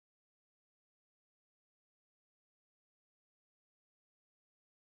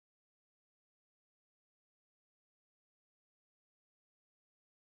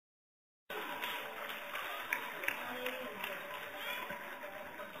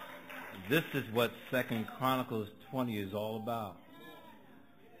This is what 2 Chronicles 20 is all about.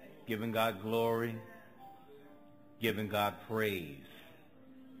 Giving God glory, giving God praise,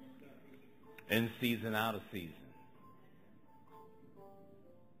 in season, out of season.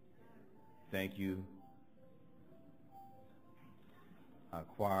 Thank you, our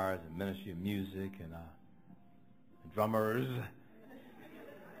choirs and ministry of music and our drummers.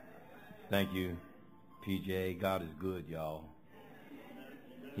 Thank you, PJ. God is good, y'all.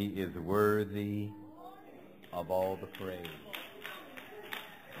 He is worthy of all the praise.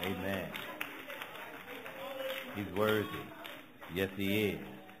 Amen. He's worthy. Yes, he is.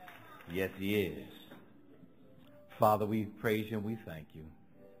 Yes, he is. Father, we praise you and we thank you.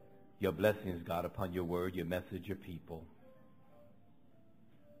 Your blessings, God, upon your word, your message, your people.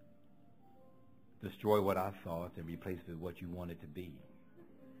 Destroy what I thought and replace it with what you want it to be.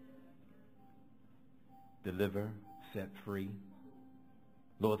 Deliver, set free.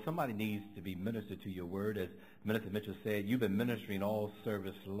 Lord, somebody needs to be ministered to your word. As Minister Mitchell said, you've been ministering all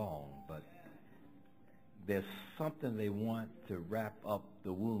service long, but there's something they want to wrap up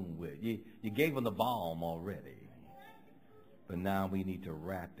the wound with. You gave them the balm already, but now we need to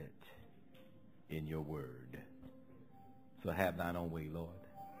wrap it in your word. So have thine own way, Lord.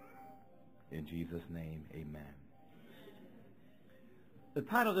 In Jesus' name, amen. The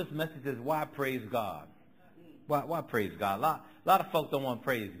title of this message is Why Praise God? Why praise God? A lot of folks don't want to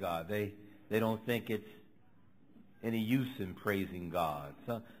praise God. They don't think it's any use in praising God.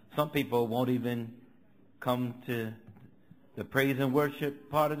 Some people won't even come to the praise and worship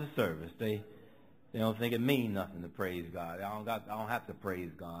part of the service. They don't think it means nothing to praise God. I don't have to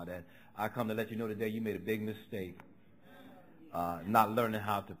praise God. And I come to let you know today you made a big mistake not learning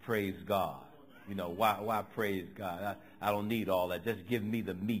how to praise God. You know, why praise God? I don't need all that. Just give me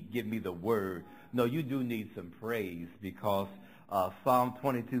the meat. Give me the word. No, you do need some praise because Psalm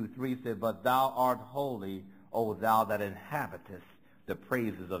 22:3 said, "But thou art holy, O thou that inhabitest the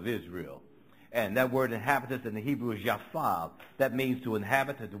praises of Israel." And that word inhabitants in the Hebrew is yafal. That means to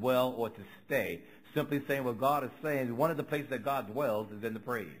inhabit, to dwell, or to stay. Simply saying what God is saying, one of the places that God dwells is in the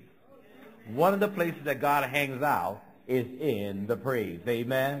praise. One of the places that God hangs out is in the praise.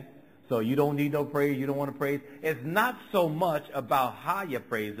 Amen? So you don't need no praise. You don't want to praise. It's not so much about how you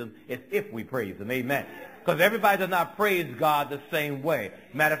praise him. It's if we praise him. Amen? Because everybody does not praise God the same way.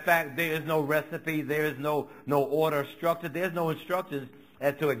 Matter of fact, there is no recipe. There is no order structure. There's no instructions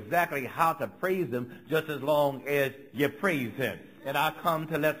as to exactly how to praise him, just as long as you praise him. And I come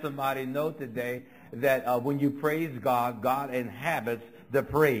to let somebody know today that when you praise God, God inhabits the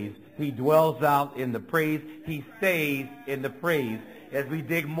praise. He dwells out in the praise. He stays in the praise. As we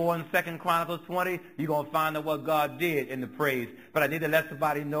dig more in 2 Chronicles 20, you're going to find out what God did in the praise. But I need to let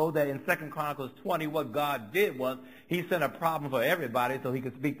somebody know that in 2 Chronicles 20, what God did was he sent a problem for everybody so he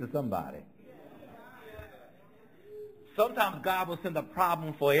could speak to somebody. Sometimes God will send a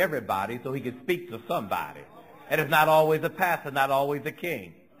problem for everybody so he can speak to somebody. And it's not always a pastor, not always a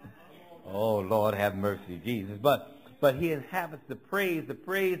king. Oh, Lord, have mercy, Jesus. But he inhabits the praise. The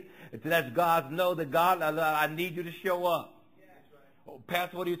praise lets God know that, God, I need you to show up. Oh,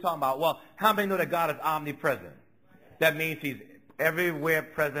 Pastor, what are you talking about? Well, how many know that God is omnipresent? That means he's everywhere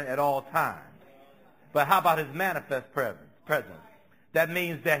present at all times. But how about his manifest presence? That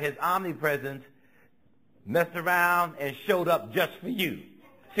means that his omnipresence messed around and showed up just for you.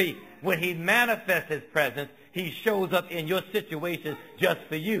 See, when he manifests his presence, he shows up in your situation just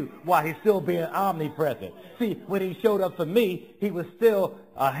for you while he's still being omnipresent. See, when he showed up for me, he was still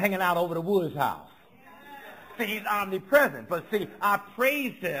hanging out over the Woods house. See, he's omnipresent. But see, I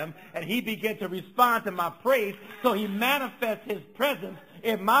praised him, and he began to respond to my praise, so he manifests his presence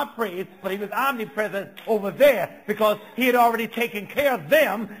in my praise, but he was omnipresent over there because he had already taken care of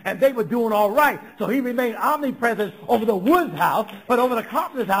them, and they were doing all right. So he remained omnipresent over the Woods house, but over the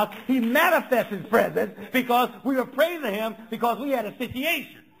Carpenter's house, he manifests his presence because we were praising him because we had a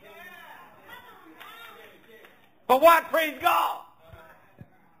situation. But why praise God?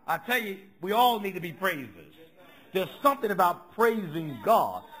 I tell you, we all need to be praisers. There's something about praising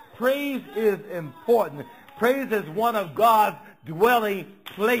God. Praise is important. Praise is one of God's dwelling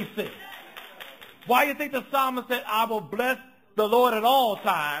places. Why do you think the psalmist said, I will bless the Lord at all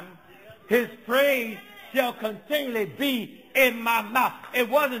times? His praise shall continually be in my mouth. It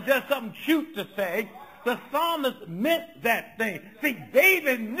wasn't just something cute to say. The psalmist meant that thing. See,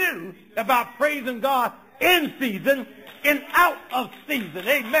 David knew about praising God in season and out of season.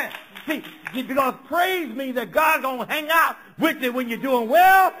 Amen. See, because praise means that God's going to hang out with you when you're doing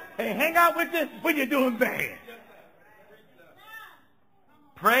well and hang out with you when you're doing bad.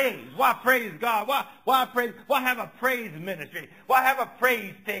 Praise. Why praise God? Why praise? Why have a praise ministry? Why have a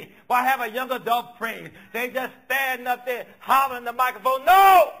praise team? Why have a young adult praise? They just stand up there hollering the microphone.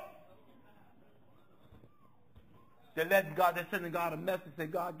 No! They're sending God a message. Say,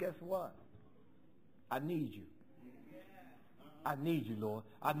 God, guess what? I need you. I need you, Lord.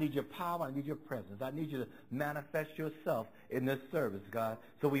 I need your power. I need your presence. I need you to manifest yourself in this service, God,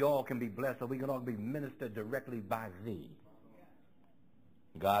 so we all can be blessed, so we can all be ministered directly by thee.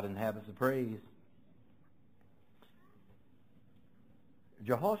 God inhabits the praise.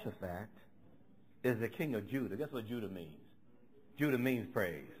 Jehoshaphat is the king of Judah. Guess what Judah means? Judah means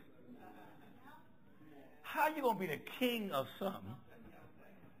praise. How you going to be the king of something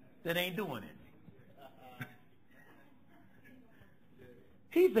that ain't doing it?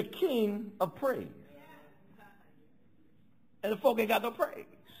 He's the king of praise. And the folk ain't got no praise.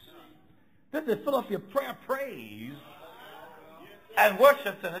 This is Philadelphia prayer praise and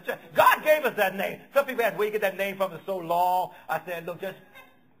worship in the church. God gave us that name. Some people ask, where you get that name from? It's so long. I said, look,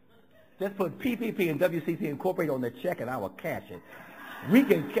 just put PPP and WCC Incorporated on the check and I will cash it.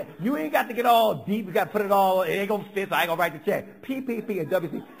 You ain't got to get all deep. You got to put it all. It ain't going to fit, so I ain't going to write the check. PPP and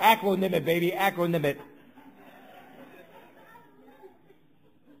WCC. Acronym it, baby. Acronym it.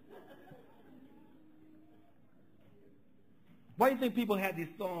 Why do you think people had these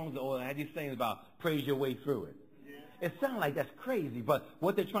songs or had these things about praise your way through it? It sounds like that's crazy, but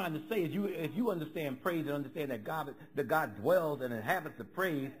what they're trying to say is if you understand praise and understand that God dwells and inhabits the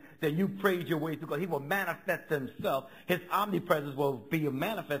praise, then you praise your way through because he will manifest himself. His omnipresence will be a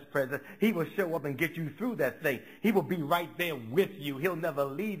manifest presence. He will show up and get you through that thing. He will be right there with you. He'll never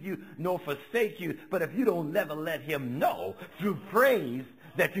leave you nor forsake you. But if you don't never let him know through praise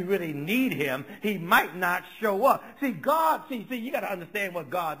that you really need him, he might not show up. See, God, you got to understand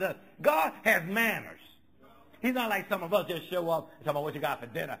what God does. God has manners. He's not like some of us just show up and talk about what you got for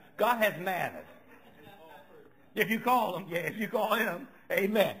dinner. God has manners. If you call him,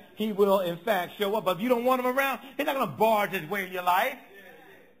 amen, he will in fact show up. But if you don't want him around, he's not going to barge his way in your life.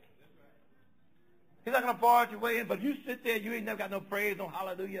 He's not going to barge your way in, but if you sit there, you ain't never got no praise, no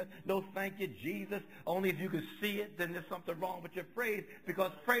hallelujah, no thank you, Jesus. Only if you can see it, then there's something wrong with your praise,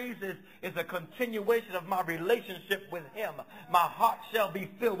 because praise is a continuation of my relationship with him. My heart shall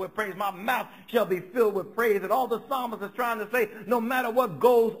be filled with praise. My mouth shall be filled with praise. And all the psalmist is trying to say, no matter what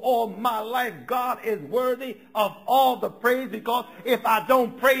goes on my life, God is worthy of all the praise, because if I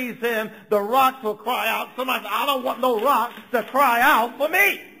don't praise him, the rocks will cry out. Somebody said, I don't want no rocks to cry out for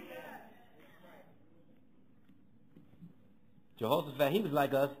me. Jehoshaphat, he was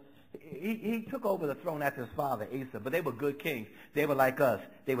like us. He took over the throne after his father, Asa, but they were good kings. They were like us.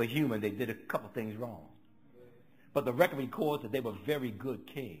 They were human. They did a couple things wrong. But the record records that they were very good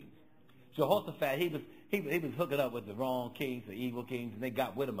kings. Jehoshaphat, he was hooking up with the wrong kings, the evil kings, and they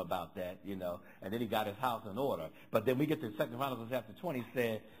got with him about that, and then he got his house in order. But then we get to 2 Chronicles chapter 20,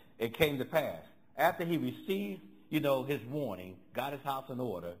 said it came to pass. After he received, his warning, got his house in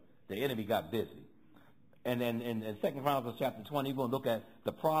order, the enemy got busy. And then in 2 Chronicles chapter 20, we're going to look at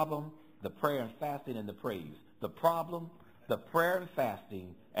the problem, the prayer and fasting, and the praise. The problem, the prayer and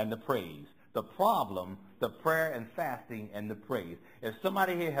fasting, and the praise. The problem, the prayer and fasting, and the praise. If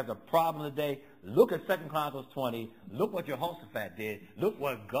somebody here has a problem today, look at 2 Chronicles 20. Look what Jehoshaphat did. Look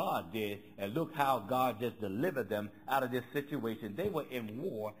what God did. And look how God just delivered them out of this situation. They were in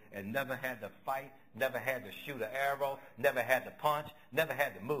war and never had to fight, never had to shoot an arrow, never had to punch, never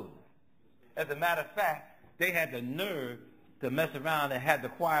had to move. As a matter of fact, they had the nerve to mess around and had the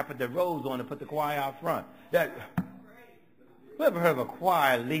choir put their robes on and put the choir out front. Who ever heard of a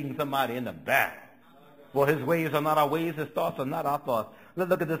choir leading somebody in the back? Well, his ways are not our ways, his thoughts are not our thoughts. Let's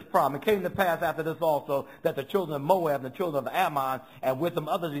look at this problem. It came to pass after this also that the children of Moab and the children of Ammon, and with them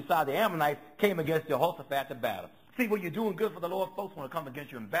others beside the Ammonites, came against Jehoshaphat to battle. See, when you're doing good for the Lord, folks want to come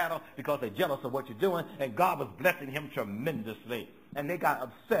against you in battle because they're jealous of what you're doing, and God was blessing him tremendously. And they got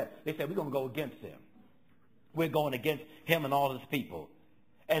upset. They said, we're going to go against him. We're going against him and all his people.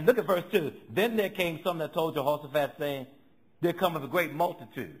 And look at verse 2. Then there came some that told Jehoshaphat, saying, there cometh a great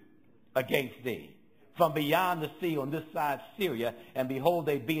multitude against thee from beyond the sea on this side Syria, and behold,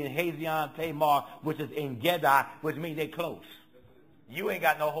 they be in Hazion Tamar, which is in Gedar, which means they close. You ain't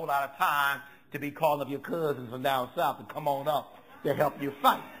got no whole lot of time to be calling up your cousins from down south to come on up to help you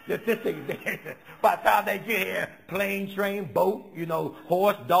fight. By the time they get here, plane, train, boat,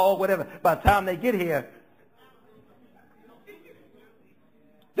 horse, dog, whatever, by the time they get here,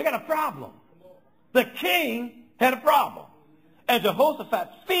 they got a problem. The king had a problem. And Jehoshaphat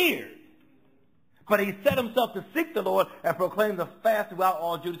feared. But he set himself to seek the Lord and proclaim the fast throughout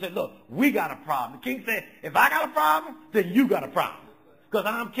all Judah. He said, look, we got a problem. The king said, if I got a problem, then you got a problem. because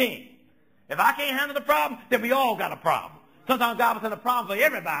I'm king. If I can't handle the problem, then we all got a problem. Sometimes God will send a problem for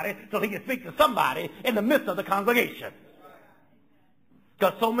everybody so he can speak to somebody in the midst of the congregation.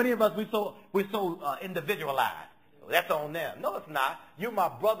 Because so many of us, we're so individualized. That's on them. No, it's not. You're my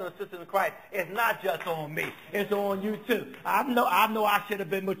brother and sister in Christ. It's not just on me. It's on you too. I know I should have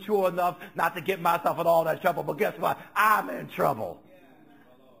been mature enough not to get myself in all that trouble, but guess what? I'm in trouble.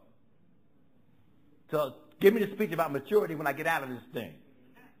 So give me the speech about maturity when I get out of this thing.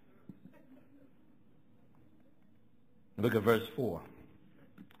 Look at verse 4.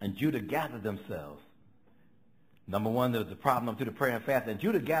 And Judah gathered themselves. Number one, there was a problem through the prayer and fast. And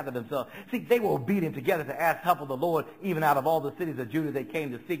Judah gathered themselves. See, they were obedient together to ask help of the Lord. Even out of all the cities of Judah, they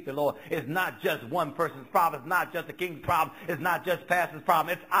came to seek the Lord. It's not just one person's problem. It's not just the king's problem. It's not just pastor's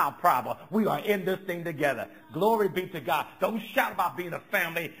problem. It's our problem. We are in this thing together. Glory be to God. Don't shout about being a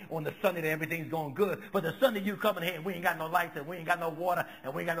family on the Sunday that everything's going good. But the Sunday you come in here and we ain't got no lights and we ain't got no water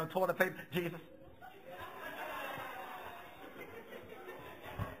and we ain't got no toilet paper. Jesus.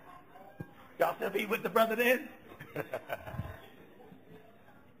 Y'all still be with the brother then?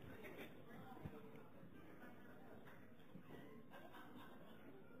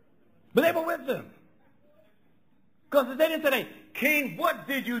 But they were with them. Because they didn't say, King, what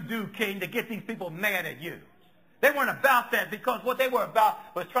did you do, King, to get these people mad at you? They weren't about that, because what they were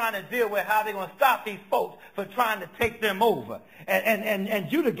about was trying to deal with how they're going to stop these folks from trying to take them over. And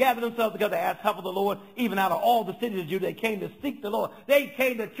Judah gathered themselves together to ask help of the Lord. Even out of all the cities of Judah, they came to seek the Lord. They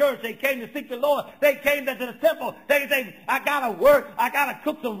came to church. They came to seek the Lord. They came to the temple. They say, I got to work. I got to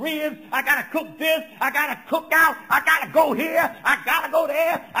cook some ribs. I got to cook this. I got to cook out. I got to go here. I got to go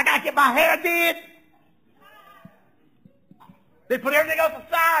there. I got to get my hair did. They put everything else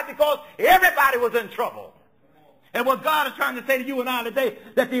aside because everybody was in trouble. And what God is trying to say to you and I today,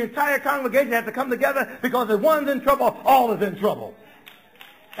 that the entire congregation has to come together, because if one's in trouble, all is in trouble.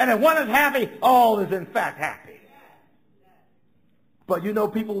 And if one is happy, all is in fact happy. But you know,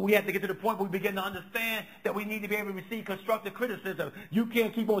 people, we have to get to the point where we begin to understand that we need to be able to receive constructive criticism. You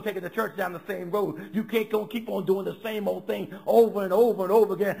can't keep on taking the church down the same road. You can't keep on doing the same old thing over and over and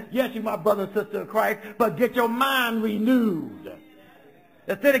over again. Yes, you're my brother and sister in Christ, but get your mind renewed.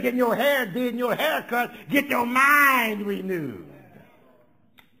 Instead of getting your hair did and your hair cut, get your mind renewed.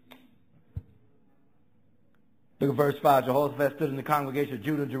 Look at verse 5. Jehoshaphat stood in the congregation of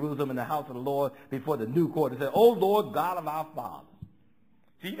Judah and Jerusalem in the house of the Lord before the new court and said, O Lord, God of our fathers.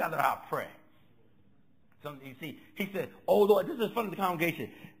 See, you got to learn how to pray. You see, he said, O Lord, this is in front of the congregation,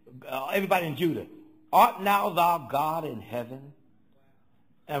 everybody in Judah. Art now thou God in heaven?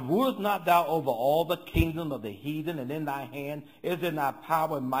 And rulest not thou over all the kingdom of the heathen, and in thy hand is in thy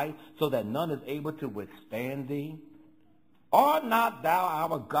power and might, so that none is able to withstand thee? Art not thou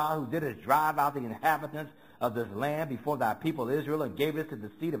our God, who didst drive out the inhabitants of this land before thy people Israel, and gave it to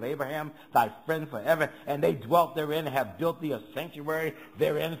the seed of Abraham, thy friend forever, and they dwelt therein and have built thee a sanctuary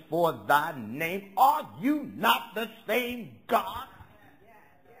therein for thy name? Are you not the same God?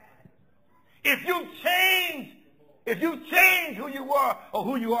 If you change who you were or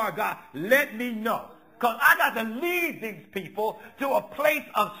who you are, God, let me know. Because I got to lead these people to a place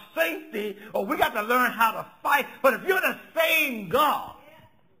of safety, or we got to learn how to fight. But if you're the same God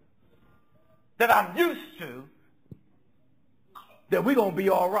that I'm used to, then we're going to be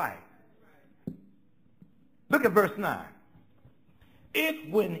all right. Look at verse 9. If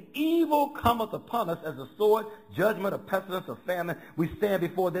when evil cometh upon us as a sword, judgment, or pestilence, or famine, we stand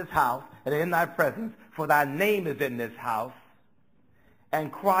before this house and in thy presence, for thy name is in this house,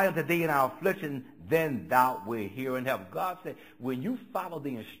 and cry unto thee in our affliction, then thou wilt hear and help. God said, when you follow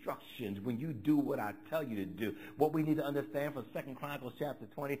the instructions, when you do what I tell you to do, what we need to understand from 2 Chronicles chapter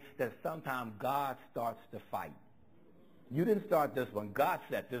 20, that sometimes God starts the fight. You didn't start this one. God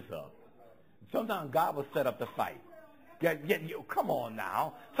set this up. Sometimes God will set up the fight. Come on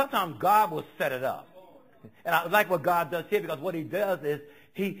now. Sometimes God will set it up. And I like what God does here, because what he does is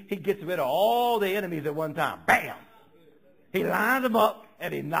he gets rid of all the enemies at one time. Bam! He lines them up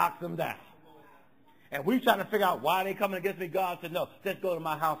and he knocks them down. And we're trying to figure out why they coming against me. God said, no, just go to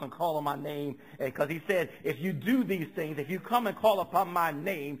my house and call on my name. Because he said, if you do these things, if you come and call upon my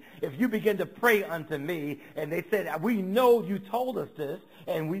name, if you begin to pray unto me, and they said, we know you told us this,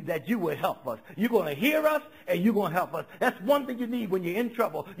 and that you will help us. You're going to hear us, and you're going to help us. That's one thing you need when you're in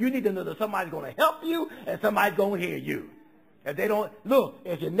trouble. You need to know that somebody's going to help you, and somebody's going to hear you. If they don't, look,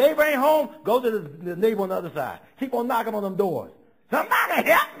 if your neighbor ain't home, go to the neighbor on the other side. Keep on knocking on them doors. Somebody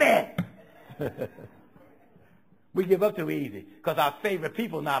help me! We give up too easy because our favorite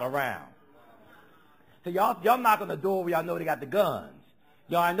people not around. So y'all knock on the door where y'all know they got the guns.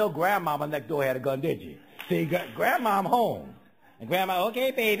 Y'all, I know grandmama next door had a gun, did you? See, grandmama home. And Grandma,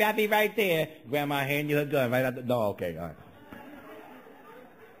 okay, baby, I'll be right there. Grandma hand you her gun right out the door. Okay, all right.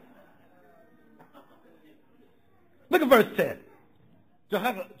 Look at verse 10.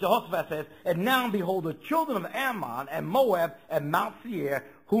 Jehoshaphat says, and now behold, the children of Ammon and Moab and Mount Seir,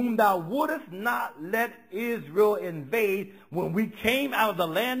 whom thou wouldest not let Israel invade when we came out of the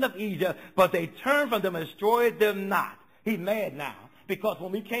land of Egypt, but they turned from them and destroyed them not. He's mad now. Because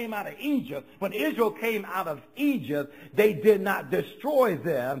when we came out of Egypt, when Israel came out of Egypt, they did not destroy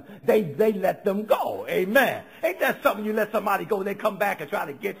them. They let them go. Amen. Ain't that something? You let somebody go, they come back and try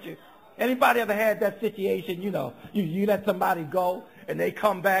to get you. Anybody ever had that situation? You know, you let somebody go and they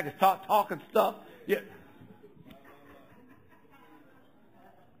come back and start talking stuff. Yeah.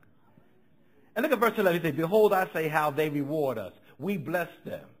 And look at verse 11. He says, behold, I say how they reward us. We bless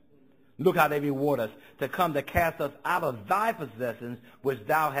them. Look how they reward us, to come to cast us out of thy possessions, which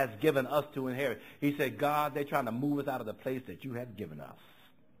thou hast given us to inherit. He said, God, they're trying to move us out of the place that you have given us.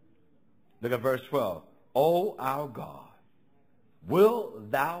 Look at verse 12. O our God, will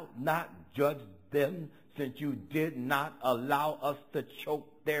thou not judge them, since you did not allow us to choke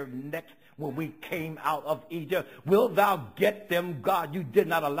their necks when we came out of Egypt? Will thou get them, God? You did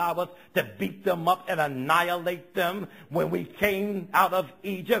not allow us to beat them up and annihilate them when we came out of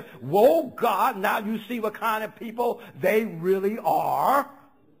Egypt. Whoa, God, now you see what kind of people they really are.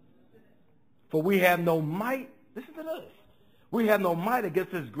 For we have no might. Listen to this. We have no might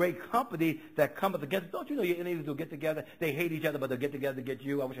against this great company that cometh against us. Don't you know your enemies will get together? They hate each other, but they'll get together to get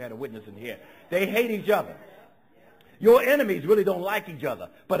you. I wish I had a witness in here. They hate each other. Your enemies really don't like each other.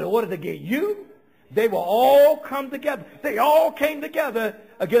 But in order to get you, they will all come together. They all came together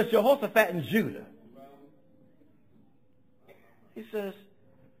against Jehoshaphat and Judah. He says,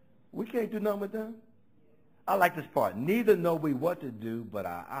 we can't do nothing with them. I like this part. Neither know we what to do, but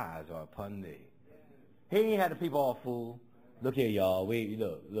our eyes are upon thee. He ain't had the people all fooled. Look here, y'all.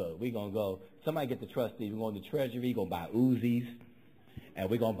 Look, we going to go. Somebody get the trustee. We're going to the treasury. We're going to buy Uzis. And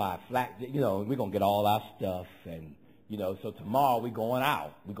we're going to buy flat. You know, we're going to get all our stuff. And, you know, so tomorrow we're going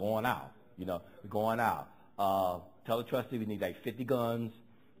out. We're going out. You know, we're going out. Tell the trustee we need like 50 guns.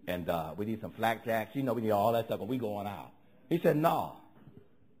 And we need some flakjacks. You know, we need all that stuff. But we're going out. He said, no.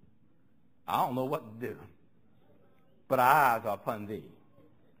 I don't know what to do. But our eyes are upon thee.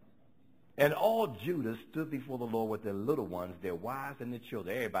 And all Judah stood before the Lord with their little ones, their wives and their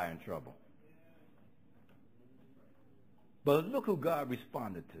children. Everybody in trouble. But look who God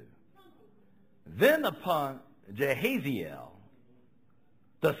responded to. Then upon Jehaziel,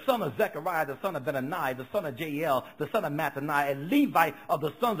 the son of Zechariah, the son of Benaniah, the son of Jael, the son of Mattaniah, a Levite of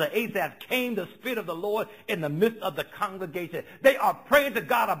the sons of Asaph, came the Spirit of the Lord in the midst of the congregation. They are praying to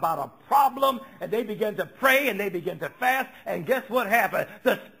God about a problem, and they begin to pray, and they begin to fast, and guess what happened?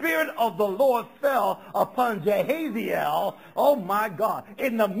 The Spirit of the Lord fell upon Jehaziel, oh my God,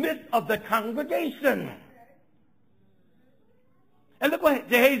 in the midst of the congregation. And look what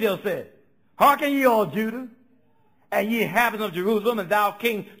Jehaziel said. Hearken ye all Judah, and ye inhabitants of Jerusalem, and thou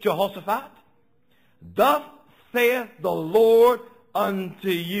King Jehoshaphat, thus saith the Lord unto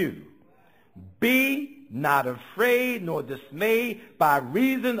you, be not afraid nor dismayed by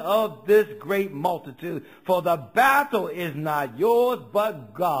reason of this great multitude, for the battle is not yours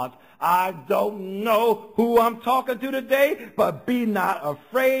but God's. I don't know who I'm talking to today, but be not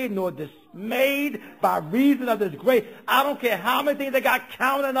afraid nor dismayed by reason of this great. I don't care how many things they got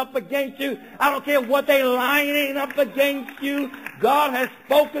counting up against you. I don't care what they lining up against you. God has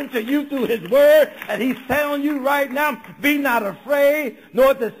spoken to you through his word, and he's telling you right now, be not afraid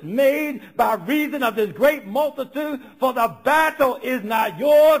nor dismayed by reason of this great multitude, for the battle is not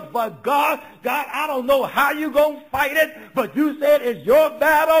yours but God. God, I don't know how you're going to fight it, but you said it's your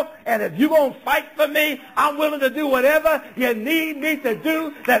battle, and if you're going to fight for me, I'm willing to do whatever you need me to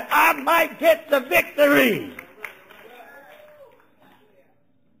do that I might get the victory.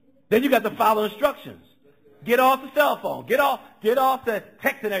 Then you got to follow instructions. Get off the cell phone. Get off the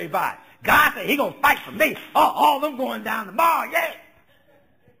texting everybody. God said he's going to fight for me. All of them going down tomorrow, yeah.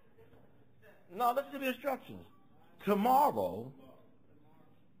 No, listen to the instructions. Tomorrow,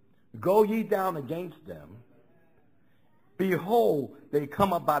 go ye down against them. Behold, they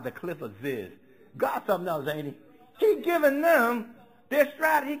come up by the cliff of Ziz. God something else, ain't he? He giving them their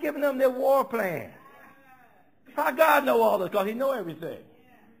strategy. He giving them their war plan. How God know all this? Because he know everything.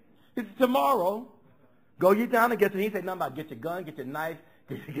 He said, tomorrow, go ye down against them. He said nothing about get your gun, get your knife,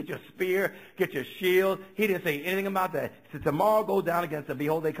 get your spear, get your shield. He didn't say anything about that. He said, tomorrow go down against them.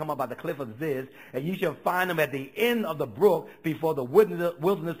 Behold, they come up by the cliff of Ziz, and ye shall find them at the end of the brook before the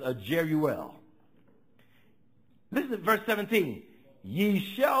wilderness of Jeruel. Listen to verse 17.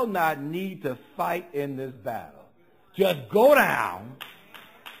 Ye shall not need to fight in this battle. Just go down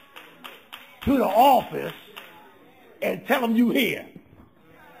to the office and tell them you here.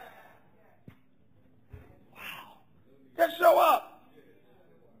 Wow. Just show up.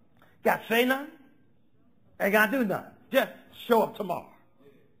 Got to say nothing? Ain't got to do nothing. Just show up tomorrow.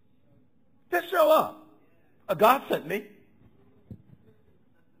 Just show up. God sent me.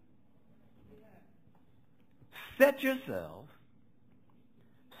 Set yourselves,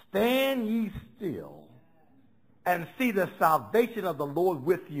 stand ye still, and see the salvation of the Lord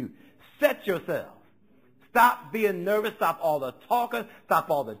with you. Set yourselves. Stop being nervous. Stop all the talking. Stop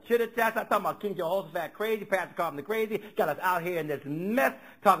all the chitter-chat. Stop talking about King Jehoshaphat crazy, Pastor Carpenter crazy. Got us out here in this mess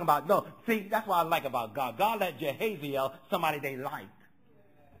talking about, no. See, that's what I like about God. God let Jehaziel, somebody they liked.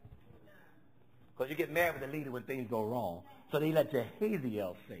 Because you get mad with the leader when things go wrong. So they let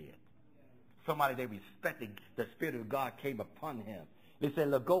Jehaziel say it. Somebody they respected, the Spirit of God came upon him. They said,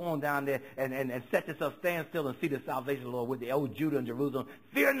 look, go on down there and set yourself, stand still and see the salvation of the Lord with the old Judah and Jerusalem.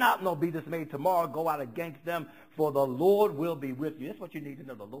 Fear not, nor be dismayed. Tomorrow go out against them, for the Lord will be with you. That's what you need to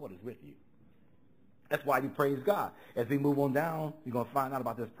know. The Lord is with you. That's why you praise God. As we move on down, you're going to find out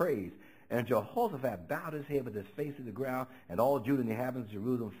about this praise. And Jehoshaphat bowed his head with his face to the ground, and all Judah and the inhabitants of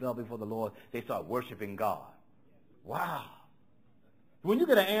Jerusalem fell before the Lord. They started worshiping God. Wow. When you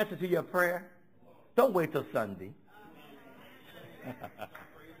get an answer to your prayer, don't wait till Sunday.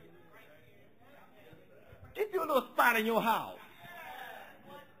 Get you a little spot in your house.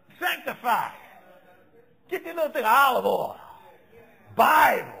 Sanctify. Get you a little thing of olive oil.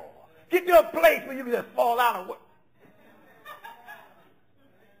 Bible. Get you a place where you can just fall out and work.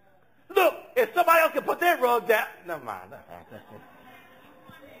 Look, if somebody else can put their rug down, never mind.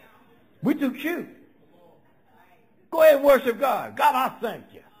 We too cute. Go ahead and worship God. God, I thank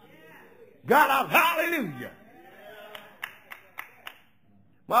you. God, hallelujah.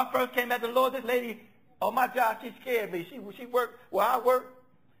 When I first came at the Lord, this lady on my job, she scared me. She worked where I work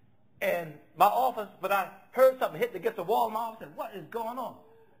in my office, but I heard something hit against the wall in my office. I said, what is going on?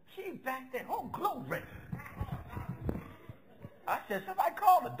 She back there, oh, glory. I said, somebody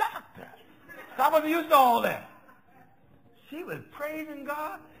call the doctor. So I wasn't used to all that. She was praising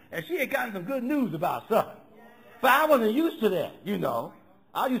God, and she had gotten some good news about something. But I wasn't used to that, you know.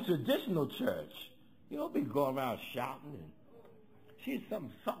 I used to traditional church. You know, people going around shouting. And she's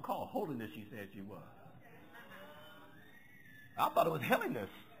something called holiness, she said she was. I thought it was holiness.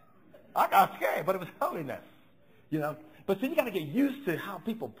 I got scared, but it was holiness. You know. But see, you got to get used to how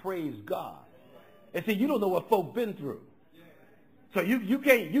people praise God. And see, you don't know what folk been through. So you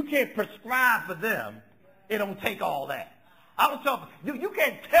can't prescribe for them. It don't take all that. I was talking, you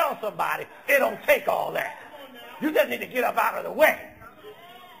can't tell somebody it don't take all that. You just need to get up out of the way.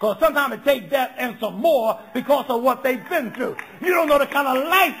 Because sometimes it takes that and some more because of what they've been through. You don't know the kind of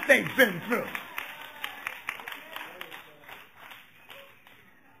life they've been through.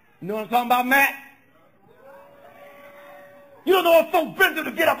 You know what I'm talking about, Matt? You don't know what folks been through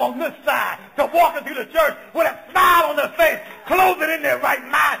to get up on this side, to walk into the church with a smile on their face, clothing in their right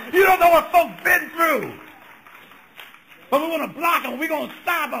mind. You don't know what folks been through. But we want to block them. We're going to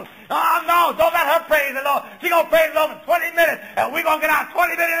stop them. Oh, no, don't let her praise the Lord. She's going to praise the Lord for 20 minutes, and we're going to get out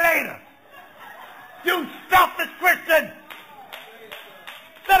 20 minutes later. You selfish Christian.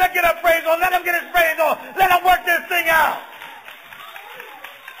 Let her get her praise on. Let him get his praise on. Let him work this thing out.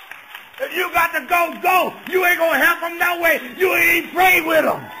 If you got to go, go. You ain't going to help them no way. You ain't even pray with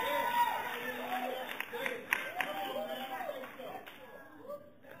them.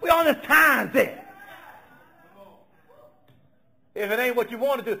 We on this time thing. If it ain't what you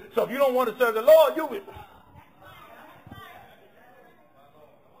want to do. So if you don't want to serve the Lord, you will.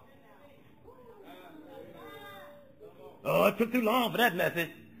 Oh, it took too long for that message.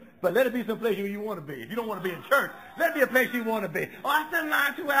 But let it be some place where you want to be. If you don't want to be in church, let it be a place you want to be. Oh, I stood in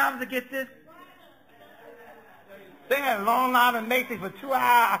line 2 hours to get this. They had a long line in Macy's for 2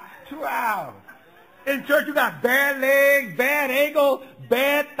 hours. 2 hours. In church, you got bad legs, bad ankles,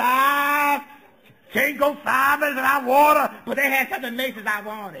 bad thighs. Can't go 5 minutes without water, but they had something in Macy's I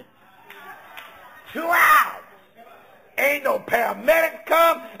wanted. 2 hours. Ain't no paramedics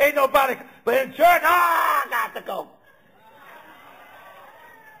come, ain't nobody. But in church, I got to go.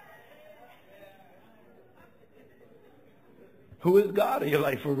 Who is God in your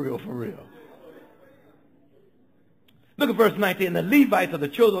life for real, for real? Look at verse 19. The Levites of the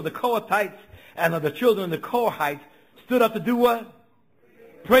children of the Kohathites and of the children of the Korahites stood up to do what?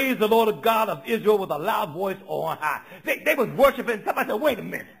 Praise the Lord of God of Israel with a loud voice on high. They was worshiping. Somebody said, wait a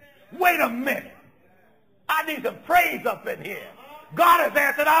minute. Wait a minute. I need some praise up in here. God has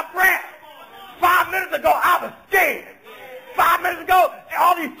answered our prayer. 5 minutes ago, I was scared. 5 minutes ago,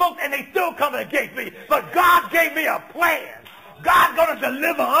 all these folks, and they still coming against me. But God gave me a plan. God's going to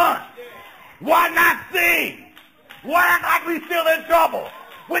deliver us. Why not sing? Why act like we still in trouble?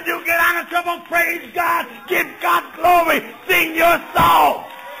 When you get out of trouble, praise God, give God glory, sing your song.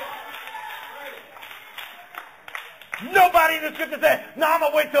 Nobody in the scripture said, no, I'm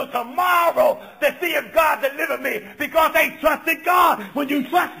going to wait till tomorrow to see if God deliver me, because they trusted God. When you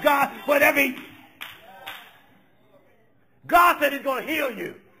trust God, whatever God said he's going to heal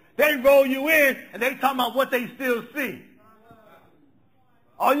you. They roll you in, and they talking about what they still see.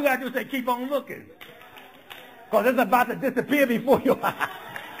 All you got to do is say, keep on looking, because it's about to disappear before your eyes.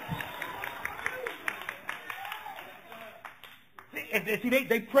 See,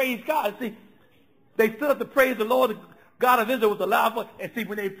 they praise God. See, they stood up to praise the Lord, God of Israel, with a loud voice. And see,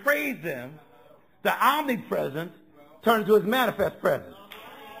 when they praised him, the omnipresence turned to his manifest presence.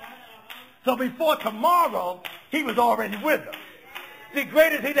 So before tomorrow, he was already with them. See,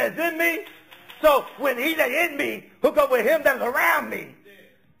 great is he that's in me. So when he that's in me hook up with him that's around me.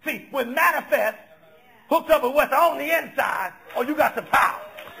 See, when manifest hooked up with what's on the inside, or you got the power.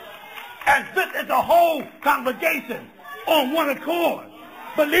 And this is the whole congregation on one accord,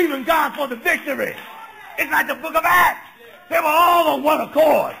 believing God for the victory. It's like the book of Acts. They were all on one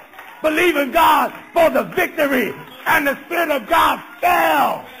accord, believing God for the victory, and the Spirit of God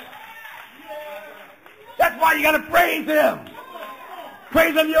fell. That's why you got to praise him.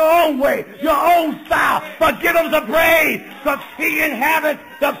 Praise him your own way, your own style, but give him the praise, because he inhabits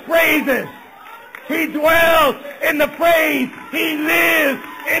the praises. He dwells in the praise. He lives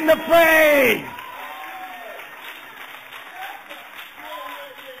in the praise.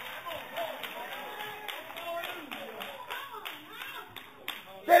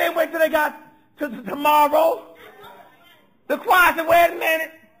 They didn't wait till they got to tomorrow. The choir said, wait a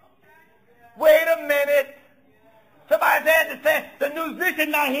minute. Wait a minute. Somebody said to say, the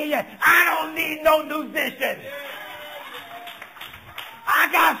musician not here yet. I don't need no musician.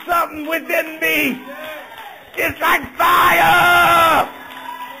 I got something within me. It's like fire.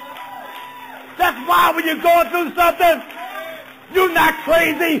 That's why when you're going through something, you're not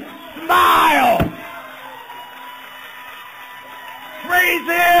crazy. Smile. Praise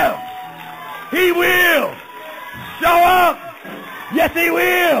him. He will show up. Yes, he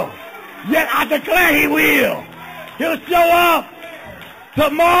will. Yes, I declare he will. He'll show up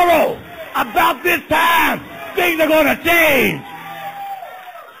tomorrow. About this time, things are going to change.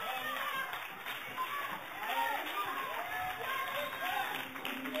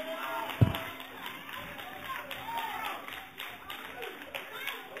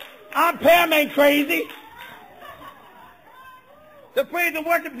 Our Pam ain't crazy. The praise and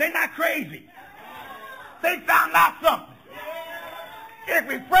worship, they're not crazy. They found out something. If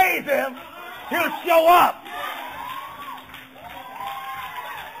we praise him, he'll show up.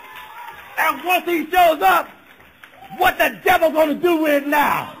 And once he shows up, what the devil going to do with it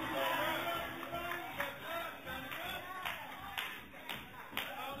now?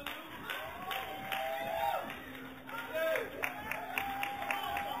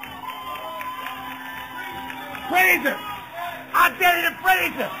 Praise him. I dare you to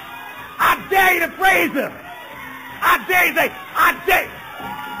praise him. I dare you to praise him. I dare you to say, I dare you.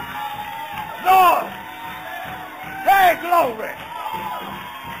 Lord, hey, glory.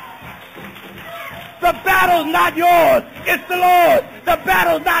 The battle's not yours. It's the Lord. The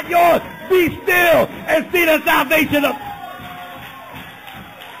battle's not yours. Be still and see the salvation of...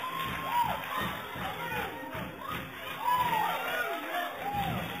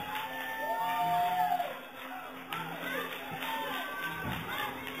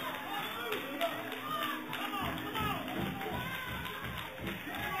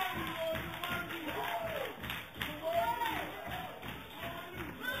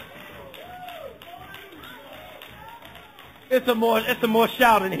 It's a more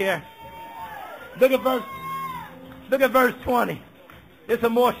shouting here. Look at verse 20. It's a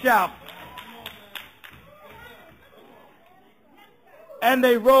more shout. And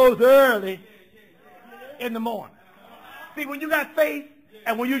they rose early in the morning. See, when you got faith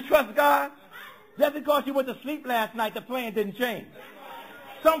and when you trust God, just because you went to sleep last night, the plan didn't change.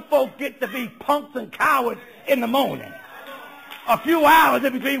 Some folk get to be punks and cowards in the morning. A few hours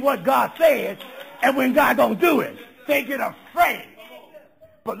in between what God says and when God gonna do it. They get afraid.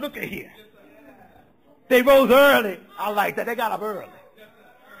 But look at here. They rose early. I like that. They got up early.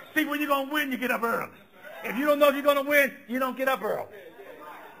 See, when you're going to win, you get up early. If you don't know if you're going to win, you don't get up early.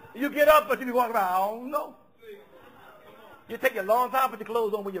 You get up, but you be walking around, I don't know. You take a long time to put your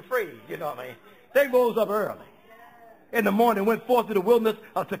clothes on when you're afraid. You know what I mean? They rose up early. In the morning, went forth to the wilderness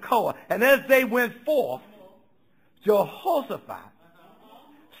of Tekoa. And as they went forth Jehoshaphat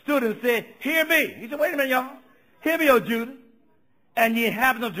stood and said, hear me. He said, wait a minute, y'all. Hear me, O Judah, and ye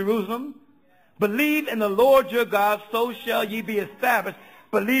inhabitants of Jerusalem. Believe in the Lord your God, so shall ye be established.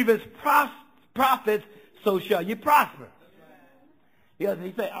 Believe his prophets, so shall ye prosper. He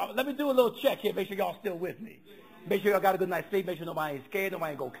said, let me do a little check here. Make sure y'all still with me. Make sure y'all got a good night's sleep. Make sure nobody ain't scared.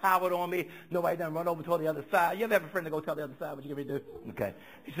 Nobody ain't go coward on me. Nobody done run over to the other side. You ever have a friend to go tell the other side what you get ready to do? Okay.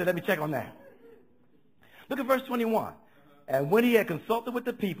 He said, let me check on that. Look at verse 21. And when he had consulted with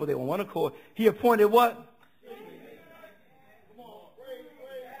the people, they were on one accord, he appointed what?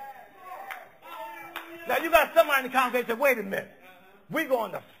 Now you got somebody in the congregation say, wait a minute. We're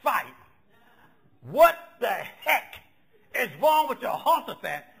going to fight. What the heck is wrong with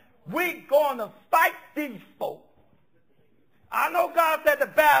Jehoshaphat? We're going to fight these folks. I know God said the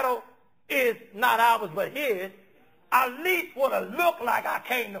battle is not ours but his. I at least want to look like I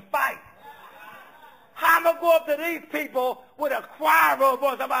came to fight. How am I going to go up to these people with a choir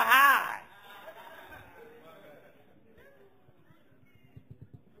voice about high?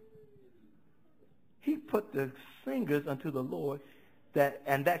 He put the singers unto the Lord,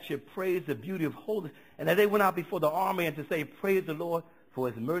 and that should praise the beauty of holiness. And as they went out before the army and to say, praise the Lord, for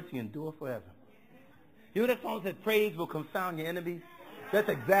his mercy endure forever. You know that song said, praise will confound your enemies? That's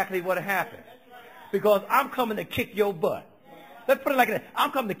exactly what happened. Because I'm coming to kick your butt. Let's put it like that.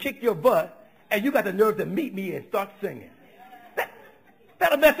 I'm coming to kick your butt, and you got the nerve to meet me and start singing.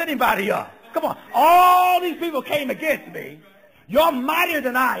 That'll mess anybody up. Come on. All these people came against me. You're mightier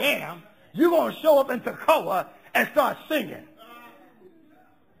than I am. You're going to show up in Tekoa and start singing.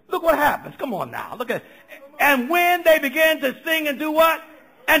 Look what happens. Come on now. Look at it. And when they began to sing and do what?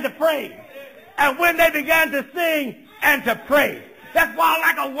 And to praise. And when they began to sing and to praise. That's why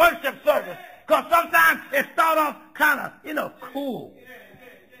I like a worship service. Because sometimes it starts off kind of, cool.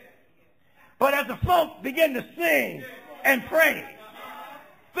 But as the folks begin to sing and praise,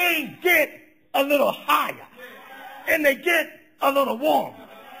 things get a little higher. And they get a little warmer.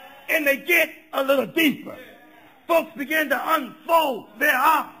 And they get a little deeper. Folks begin to unfold their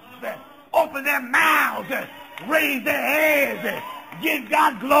arms and open their mouths and raise their hands and give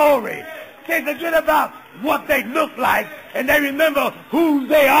God glory. They forget about what they look like and they remember who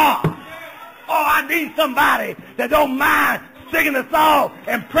they are. Oh, I need somebody that don't mind singing a song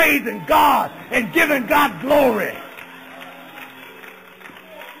and praising God and giving God glory.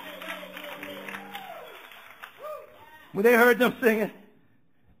 When they heard them singing,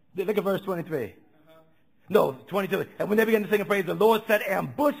 look at verse 23. No, 22. And when they began to sing and praise, the Lord set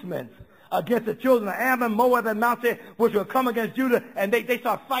ambushments against the children of Ammon, Moab, and Mount Seir, which will come against Judah, and they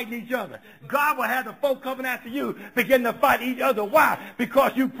start fighting each other. God will have the folk coming after you begin to fight each other. Why?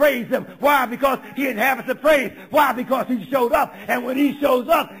 Because you praise him. Why? Because he inhabits the praise. Why? Because he showed up. And when he shows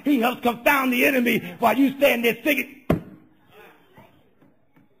up, he helps confound the enemy while you stand there singing.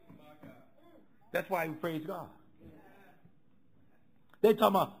 That's why we praise God. They're talking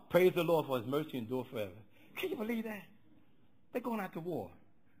about praise the Lord for his mercy endure forever. Can you believe that? They're going out to war.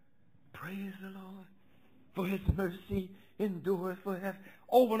 Praise the Lord for his mercy endure forever.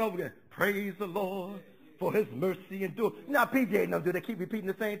 Over and over again. Praise the Lord for his mercy endure. Now, PJ don't do. They keep repeating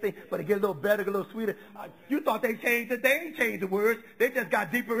the same thing, but it get a little better, get a little sweeter. You thought they changed it. They ain't changed the words. They just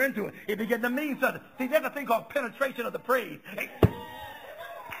got deeper into it. It began to mean something. See, there's a thing called penetration of the praise. Hey.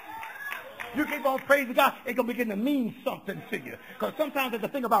 You keep on praising God, it's going to begin to mean something to you. Because sometimes there's a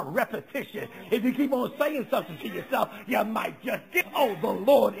thing about repetition. If you keep on saying something to yourself, you might just get, oh, the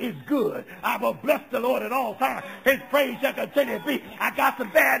Lord is good. I will bless the Lord at all times. His praise shall continue to be. I got some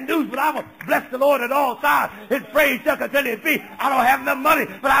bad news, but I will bless the Lord at all times. His praise shall continue to be. I don't have enough money,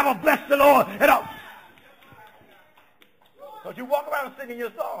 but I will bless the Lord at all. Because you walk around singing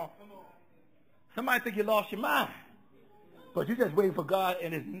your song. Somebody think you lost your mind. But you're just waiting for God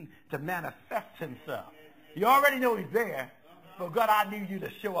to manifest himself. You already know he's there, but God, I need you to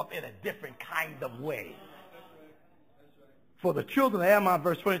show up in a different kind of way. For the children of Ammon,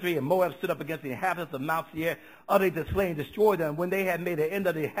 verse 23, and Moab stood up against the inhabitants of Mount Seir, utterly to slay and destroy them. When they had made an end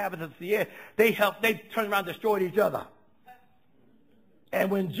of the inhabitants of Seir, they turned around and destroyed each other.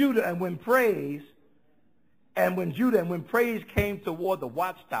 And when Judah and when praise came toward the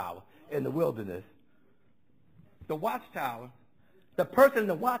watchtower in the wilderness, the watchtower, the person in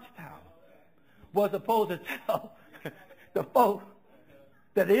the watchtower was supposed to tell the folk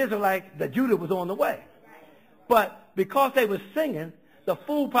that the Israelites, that Judah was on the way. But because they were singing, the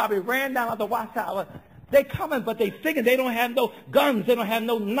fool probably ran down out the watchtower They coming, but they thinking they don't have no guns. They don't have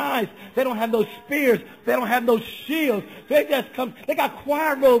no knives. They don't have no spears. They don't have no shields. They just come. They got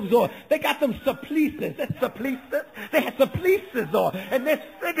choir robes on. They got them supplices. That's supplices. They had supplices on. And they're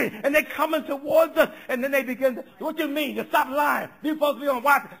singing. And they're coming towards us. And then they begin to, what do you mean? You stop lying. You're supposed to be on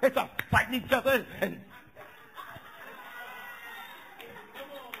watch. They start fighting each other. And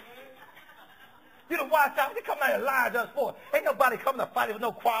you know why they come out and lie to us for? Ain't nobody coming to fight with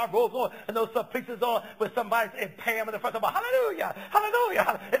no choir robes on and no supplices on with somebody in Pam in the front of hallelujah,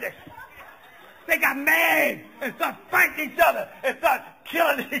 hallelujah. And they got mad and start fighting each other and start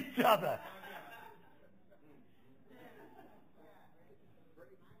killing each other.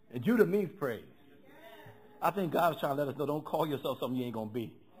 And Judah means praise. I think God is trying to let us know, don't call yourself something you ain't going to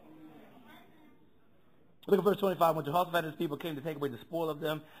be. Look at verse 25. When Jehoshaphat and his people came to take away the spoil of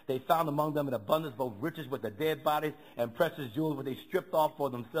them, they found among them in abundance both riches with the dead bodies and precious jewels which they stripped off for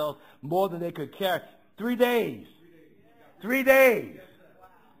themselves, more than they could carry. 3 days. 3 days.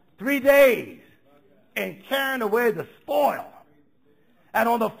 3 days. And carrying away the spoil. And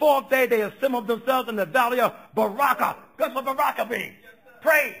on the 4th day they assembled themselves in the valley of Barakah. Guess what Barakah means?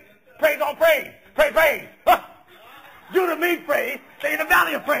 Praise. Praise on praise. Praise, praise. Huh. Judah means praise. They in the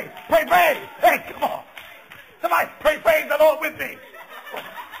valley of praise. Praise, praise. Hey, come on. Somebody praise the Lord with me.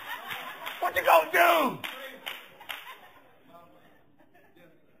 What you gonna do?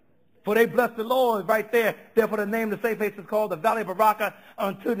 For they bless the Lord right there. Therefore the name of the safe place is called the Valley of Barakah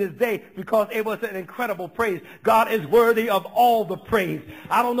unto this day, because it was an incredible praise. God is worthy of all the praise.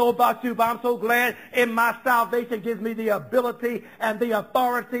 I don't know about you, but I'm so glad in my salvation gives me the ability and the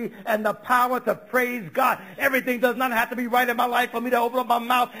authority and the power to praise God. Everything does not have to be right in my life for me to open up my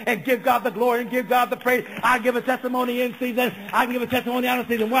mouth and give God the glory and give God the praise. I give a testimony in season. I can give a testimony out of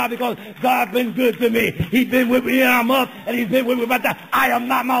season. Why? Because God's been good to me. He's been with me and I'm up, and he's been with me about that. I am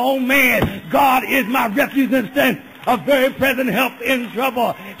not my own man. God is my refuge and strength, a very present help in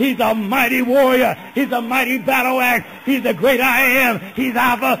trouble. He's a mighty warrior. He's a mighty battle axe. He's the great I am. He's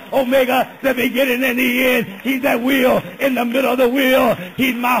Alpha, Omega, the beginning and the end. He's that wheel in the middle of the wheel.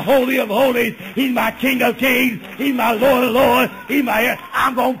 He's my holy of holies. He's my King of kings. He's my Lord of lords. He's my,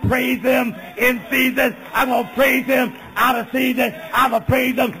 I'm going to praise him in season. I'm going to praise him out of season. I'm going to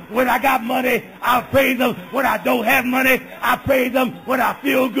praise him when I got money. I'll praise him when I don't have money. I praise him when I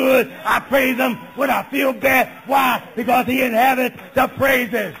feel good. I praise him when I feel bad. Why? Because he inhabits the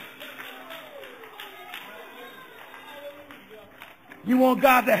praises. You want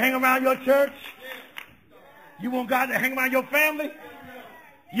God to hang around your church? You want God to hang around your family?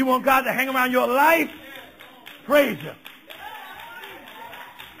 You want God to hang around your life? Praise him.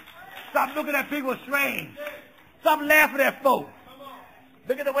 Stop looking at people strange. Stop laughing at folks.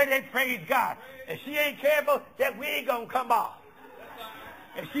 Look at the way they praise God. If she ain't careful, that wig gonna come off.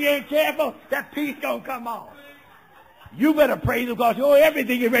 If she ain't careful, that piece gonna come off. You better praise him, because your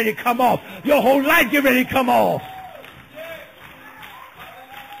everything get ready to come off. Your whole life get ready to come off.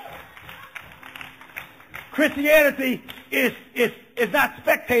 Christianity is not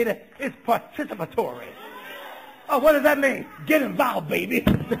spectator, it's participatory. Oh, what does that mean? Get involved, baby.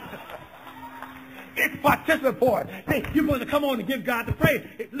 It's participatory. Hey, you're supposed to come on and give God the praise.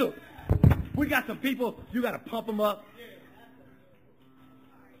 Hey, look, we got some people, you got to pump them up.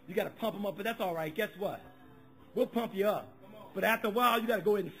 You got to pump them up, but that's all right. Guess what? We'll pump you up. But after a while, you got to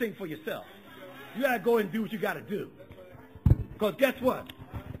go in and sing for yourself. You got to go and do what you got to do. Because guess what?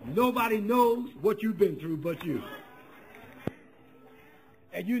 Nobody knows what you've been through but you.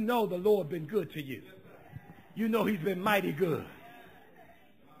 And you know the Lord been good to you. You know he's been mighty good.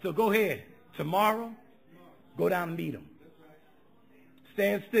 So go ahead. Tomorrow, go down and meet him.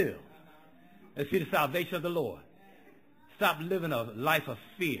 Stand still and see the salvation of the Lord. Stop living a life of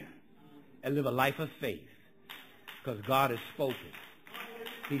fear and live a life of faith, because God has spoken.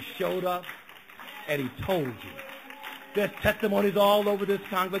 He showed up and he told you. There's testimonies all over this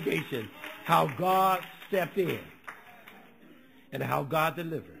congregation how God stepped in and how God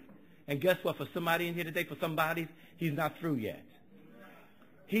delivered. And guess what? For somebody in here today, for somebody, he's not through yet.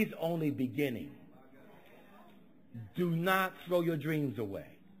 He's only beginning. Do not throw your dreams away.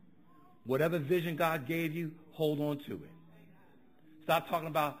 Whatever vision God gave you, hold on to it. Stop talking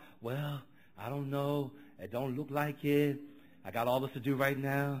about, well, I don't know. It don't look like it. I got all this to do right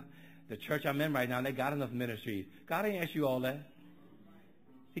now. The church I'm in right now, they got enough ministries. God ain't asked you all that.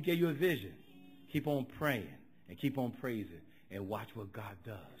 He gave you a vision. Keep on praying and keep on praising and watch what God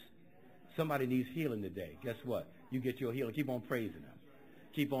does. Somebody needs healing today. Guess what? You get your healing. Keep on praising him.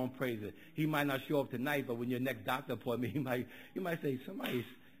 Keep on praising. He might not show up tonight, but when your next doctor appointment, you might say,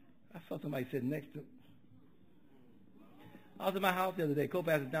 I saw somebody sitting next to. I was in my house the other day.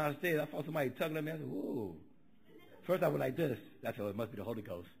 Co-pastor downstairs. I saw somebody tugging at me. I said, whoa. First I was like this. That's what it must be the Holy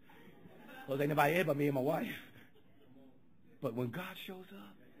Ghost. Because ain't nobody here but me and my wife. But when God shows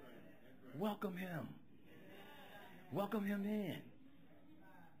up, welcome him. Welcome him in.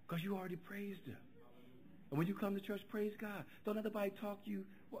 Because you already praised him. And when you come to church, praise God. Don't let nobody talk to you.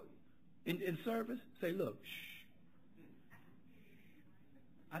 In service, say, look, shh.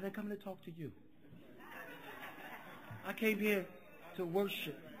 I didn't come to talk to you. I came here to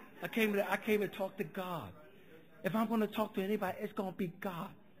worship. I came to talk to God. If I'm going to talk to anybody, it's going to be God.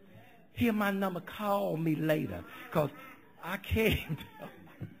 Hear my number. Call me later. Because I came.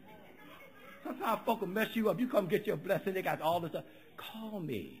 Sometimes folk will mess you up. You come get your blessing. They got all this stuff. Call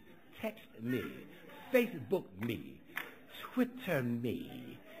me. Text me. Facebook me. Twitter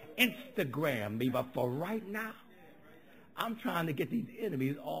me. Instagram me. But for right now, I'm trying to get these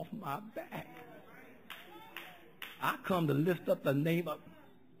enemies off my back. I come to lift up the name of...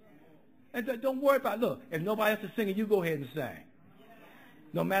 And don't worry about it. Look, if nobody else is singing, you go ahead and sing.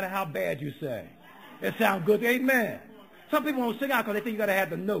 No matter how bad you sing. It sounds good. Amen. Some people don't sing out because they think you got to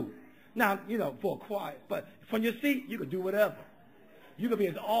have the note. Now, you know, for a choir. But from your seat, you can do whatever. You can be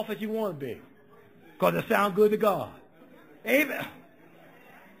as off as you want to be. Because it sounds good to God. Amen.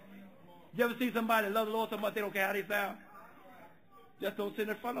 You ever see somebody that loves the Lord so much they don't care how they sound? Just don't sit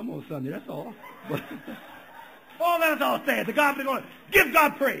in front of them on Sunday. That's all. But all that's all saying. To God be the glory. Give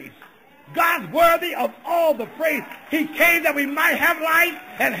God praise. God's worthy of all the praise. He came that we might have life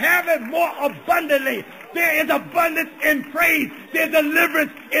and have it more abundantly. There is abundance in praise. There's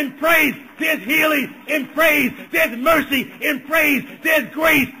deliverance in praise. There's healing in praise. There's mercy in praise. There's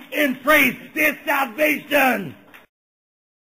grace in praise. There's salvation